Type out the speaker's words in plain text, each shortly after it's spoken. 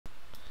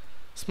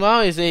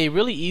Smile is a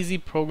really easy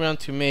program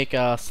to make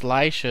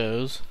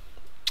slideshows.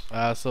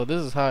 So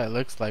this is how it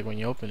looks like when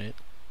you open it.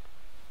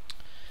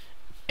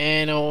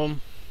 And let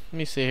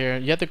me see here.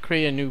 You have to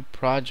create a new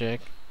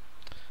project.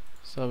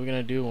 So we're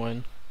gonna do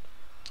one,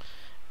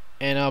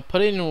 and I'll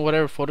put it in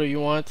whatever photo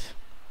you want.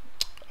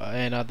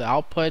 And the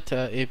output,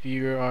 if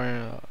you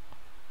are,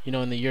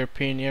 in the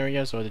European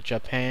areas or the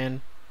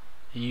Japan,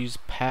 use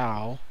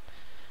PAL.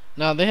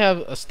 Now they have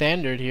a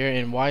standard here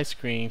in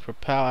widescreen for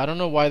PAL. I don't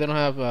know why they don't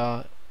have,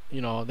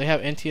 they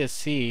have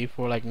NTSC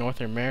for like North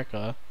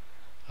America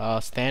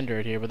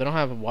standard here, but they don't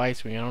have a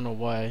widescreen. I don't know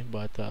why,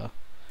 but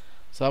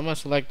so I'm gonna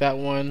select that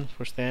one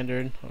for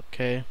standard.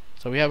 Okay,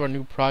 so we have our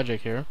new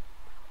project here.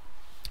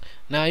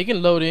 Now you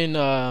can load in,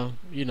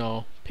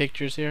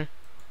 pictures here.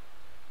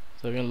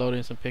 So we're gonna load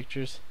in some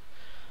pictures.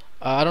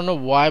 I don't know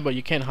why, but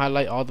you can't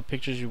highlight all the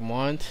pictures you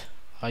want.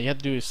 You have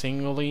to do it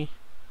singly.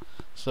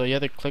 So you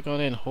have to click on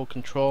it and hold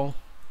control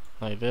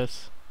like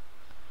this.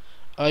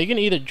 You can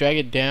either drag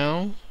it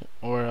down,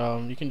 or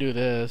you can do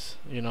this,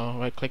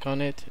 right click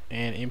on it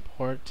and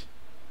import.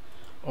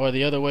 Or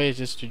the other way is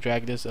just to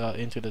drag this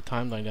into the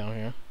timeline down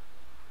here,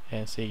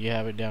 and see you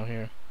have it down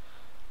here.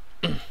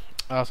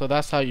 So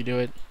that's how you do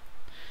it.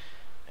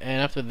 And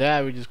after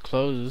that, we just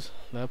close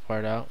that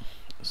part out.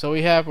 So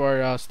we have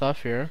our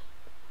stuff here.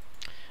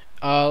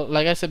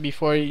 Like I said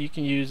before, you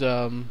can use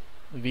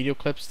video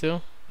clips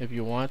too if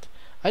you want.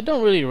 I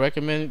don't really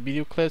recommend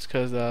video clips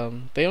because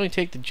they only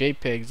take the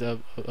JPEGs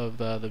of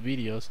the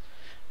videos,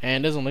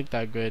 and it doesn't look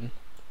that good.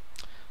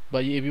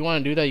 But if you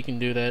want to do that, you can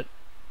do that.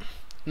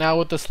 Now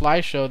with the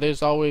slideshow,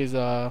 there's always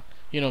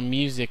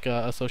music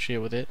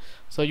associated with it.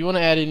 So you want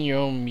to add in your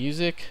own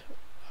music.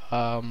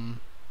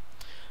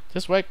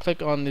 Just right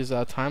click on this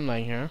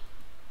timeline here,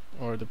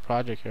 or the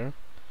project here,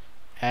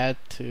 add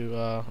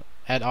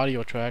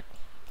audio track,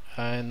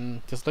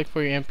 and just look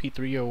for your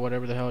MP3 or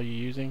whatever the hell you're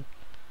using.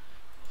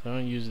 So I'm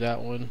gonna use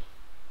that one.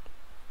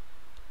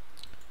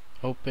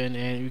 Open,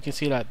 and you can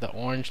see that the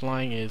orange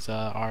line is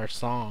our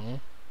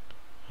song.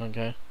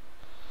 Okay.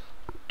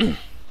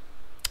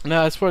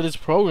 Now as for this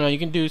program, you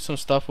can do some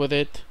stuff with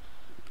it,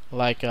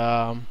 like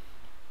let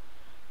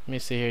me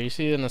see here. You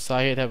see on the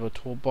side here, they have a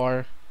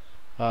toolbar.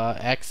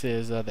 X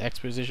is the X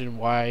position,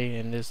 Y,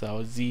 and this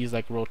Z is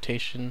like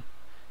rotation,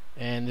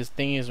 and this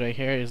thing is right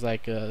here is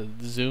like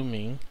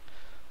zooming.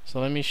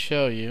 So let me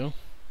show you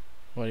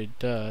what it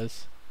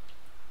does.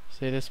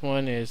 Say this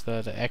one is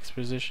the X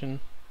position,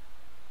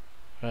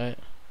 right?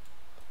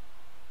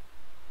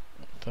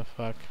 What the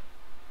fuck?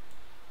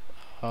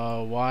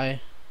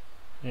 Y,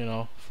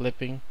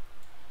 flipping,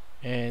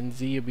 and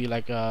Z would be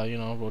like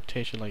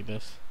rotation like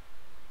this.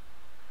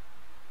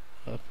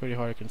 Pretty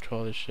hard to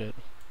control this shit.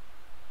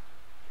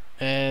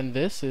 And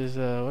this is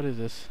what is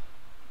this?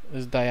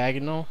 This is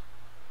diagonal.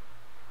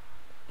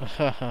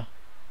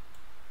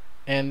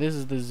 And this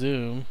is the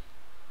zoom.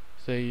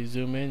 So you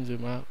zoom in,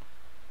 zoom out.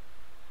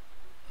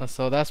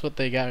 So that's what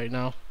they got right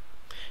now.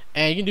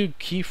 And you can do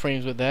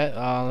keyframes with that.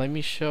 Let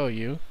me show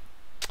you.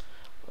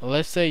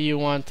 Let's say you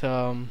want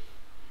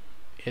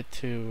it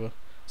to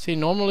see.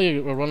 Normally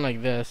it will run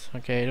like this.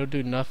 Okay, it'll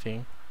do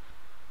nothing,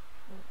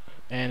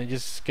 and it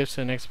just skips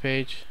to the next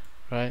page,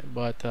 right?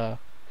 But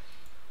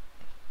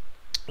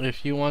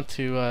if you want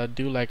to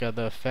do like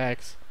the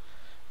effects,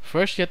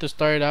 first you have to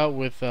start out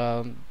with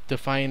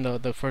defining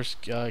the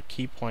first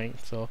key point.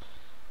 So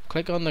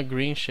click on the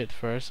green shit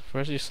first.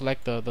 First you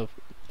select the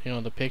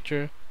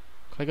picture,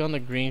 click on the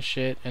green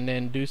shit, and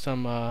then do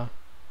some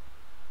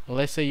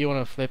let's say you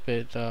want to flip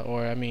it,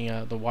 or I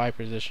mean the Y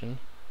position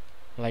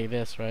like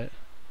this, right?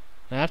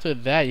 And after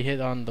that you hit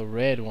on the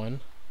red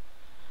one,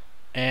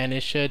 and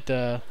it should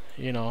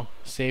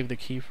save the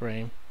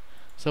keyframe.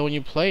 So when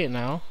you play it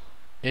now,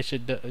 it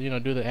should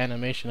do the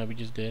animation that we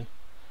just did.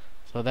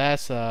 So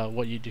that's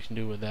what you can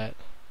do with that.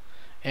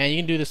 And you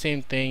can do the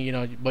same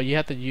thing, but you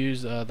have to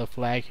use the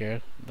flag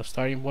here, the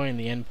starting point and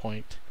the end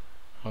point.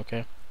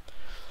 Okay.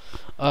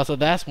 So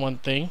that's one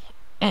thing.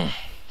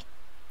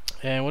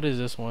 And what is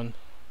this one?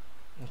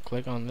 I'll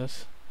click on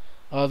this.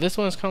 This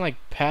one is kind of like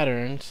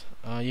patterns.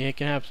 You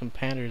can have some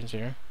patterns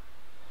here.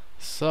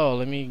 So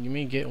let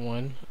me get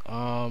one.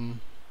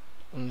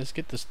 Let's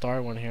get the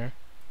star one here.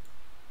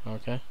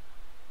 Okay.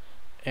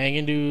 And you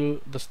can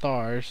do the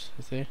stars,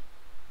 you see,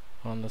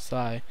 on the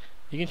side.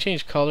 You can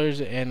change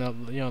colors and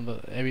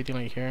everything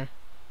like here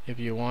if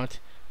you want.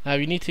 Now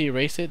if you need to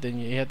erase it, then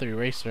you have the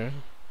eraser.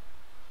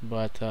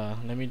 But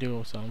let me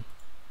do some.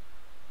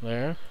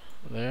 There.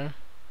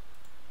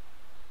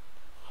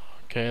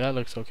 Okay, that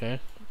looks okay.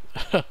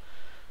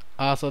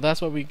 So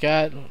that's what we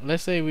got.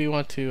 Let's say we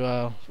want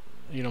to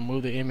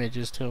move the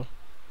images too.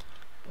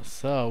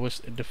 So we'll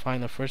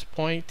define the first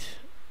point,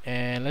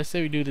 and let's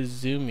say we do the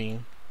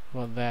zooming.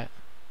 About that.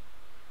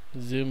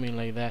 Zooming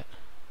like that,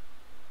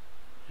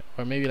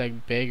 or maybe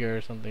like bigger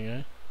or something,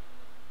 right?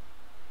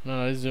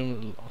 No, let's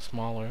zoom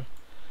smaller,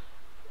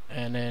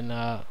 and then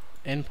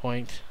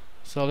endpoint.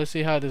 So let's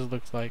see how this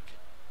looks like.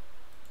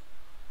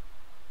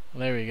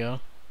 There we go.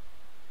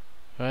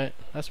 Right,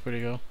 that's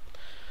pretty cool.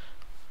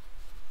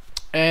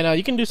 And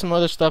you can do some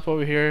other stuff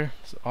over here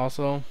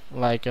also,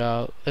 like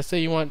let's say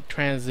you want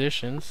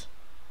transitions.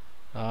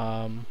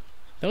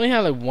 They only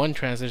have like one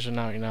transition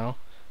out now,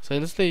 so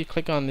let's say you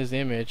click on this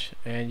image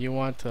and you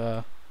want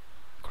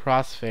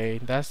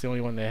crossfade. That's the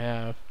only one they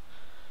have.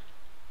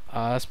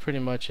 That's pretty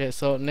much it.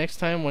 So next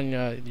time when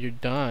you're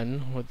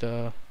done with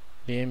the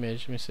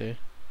image, let me see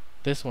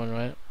this one,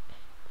 right?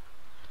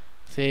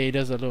 See, it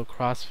does a little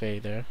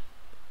crossfade there.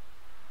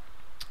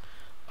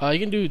 You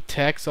can do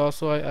text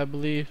also, I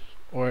believe,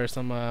 or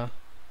some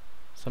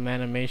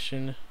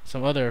animation,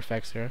 some other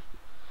effects here.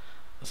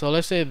 So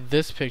let's say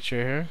this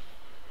picture here,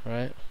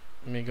 right?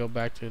 Let me go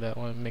back to that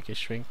one, make it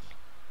shrink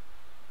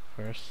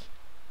first.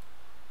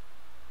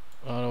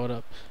 Oh, what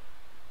up?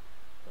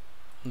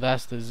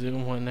 That's the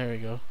zoom one. There we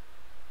go.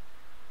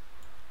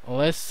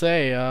 Let's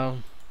say let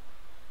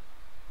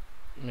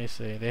me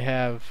see, they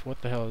have,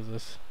 what the hell is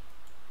this?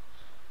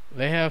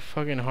 They have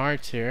fucking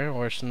hearts here,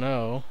 or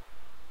snow,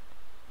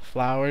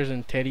 flowers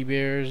and teddy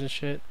bears and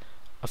shit.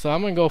 So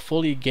I'm gonna go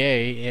fully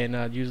gay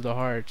and use the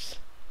hearts.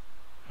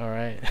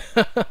 Alright.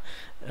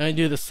 I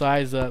do the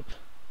size up.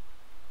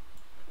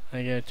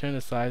 I gotta turn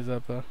the size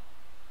up. Well,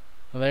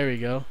 there we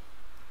go.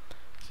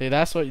 See,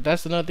 that's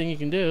another thing you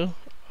can do.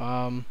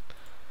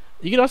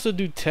 You can also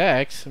do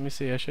text. Let me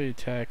see, I'll show you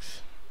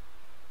text.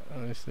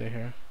 Let me see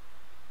here.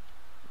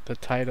 The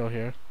title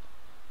here.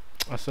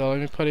 So let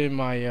me put in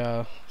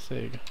my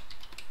sig.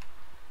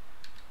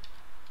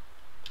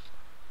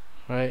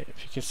 Right,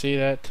 if you can see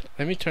that.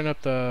 Let me turn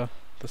up the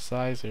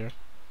size here.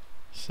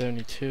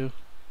 72.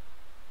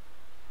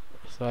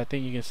 So I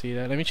think you can see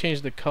that. Let me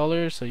change the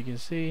color so you can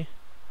see.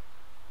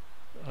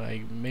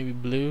 Like maybe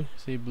blue.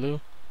 See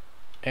blue.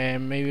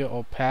 And maybe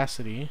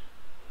opacity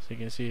so you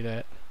can see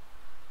that.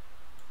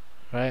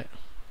 Right.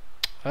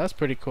 That's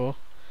pretty cool.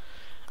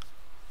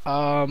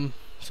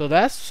 So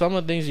that's some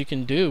of the things you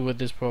can do with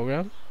this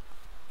program,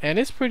 and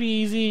it's pretty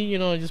easy, you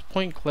know, just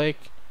point click.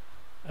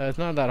 It's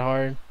not that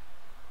hard.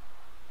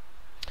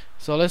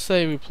 So let's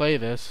say we play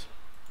this,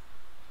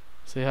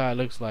 see how it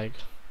looks like.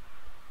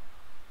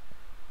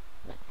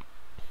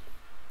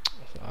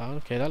 So,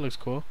 okay, that looks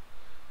cool.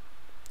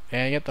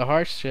 And you get the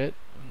heart shit.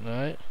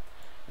 Alright,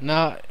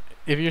 now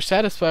if you're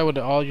satisfied with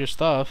all your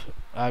stuff,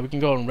 we can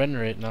go and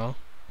render it now.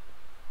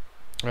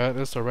 Alright,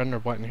 there's the render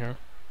button here.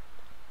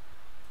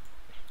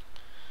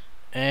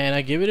 And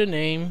I give it a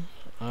name,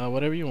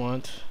 whatever you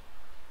want.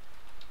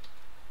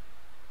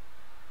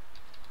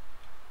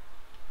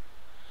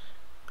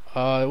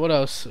 What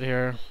else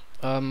here?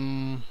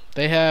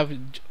 They have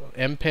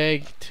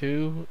MPEG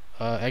 2,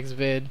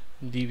 XVID,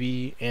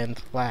 DV, and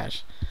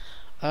Flash.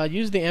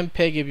 Use the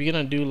MPEG if you're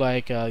gonna do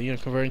like you know,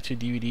 converting to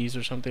DVDs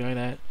or something like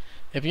that.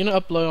 If you're gonna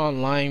upload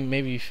online,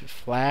 maybe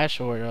Flash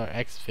or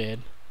XVID.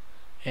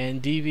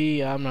 And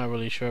DV, I'm not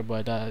really sure,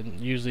 but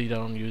usually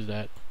don't use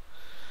that.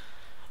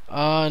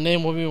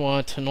 Name what we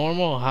want,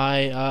 normal,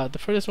 high. The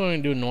first one we're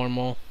gonna do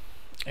normal,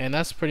 and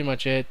that's pretty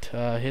much it.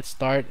 Hit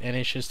start, and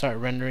it should start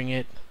rendering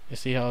it. You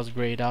see how it's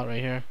grayed out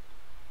right here,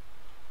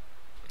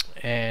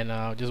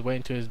 and just wait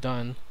until it's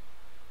done.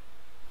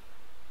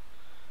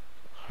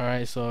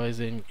 Alright, so it's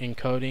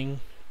encoding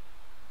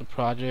the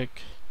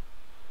project.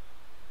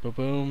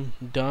 Boom,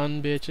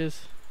 done,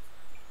 bitches.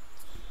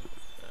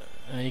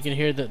 And you can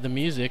hear the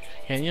music,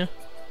 can you?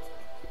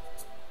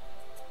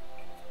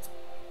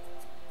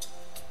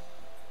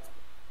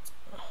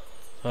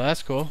 So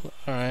that's cool.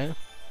 Alright.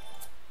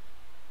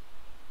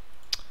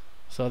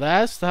 So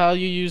that's how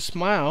you use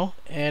Smile,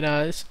 and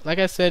it's, like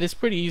I said, it's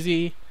pretty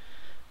easy.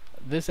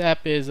 This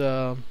app is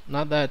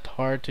not that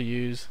hard to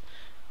use.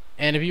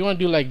 And if you want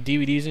to do like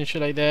DVDs and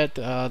shit like that,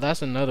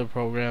 that's another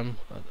program.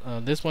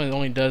 This one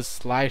only does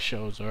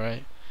slideshows,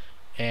 alright?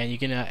 And you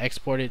can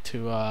export it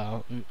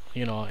to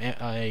you know,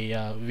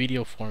 a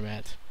video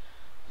format.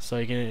 So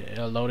you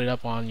can load it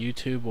up on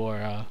YouTube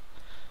or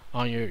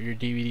on your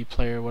DVD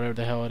player, whatever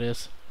the hell it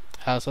is.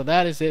 So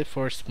that is it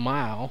for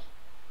Smile.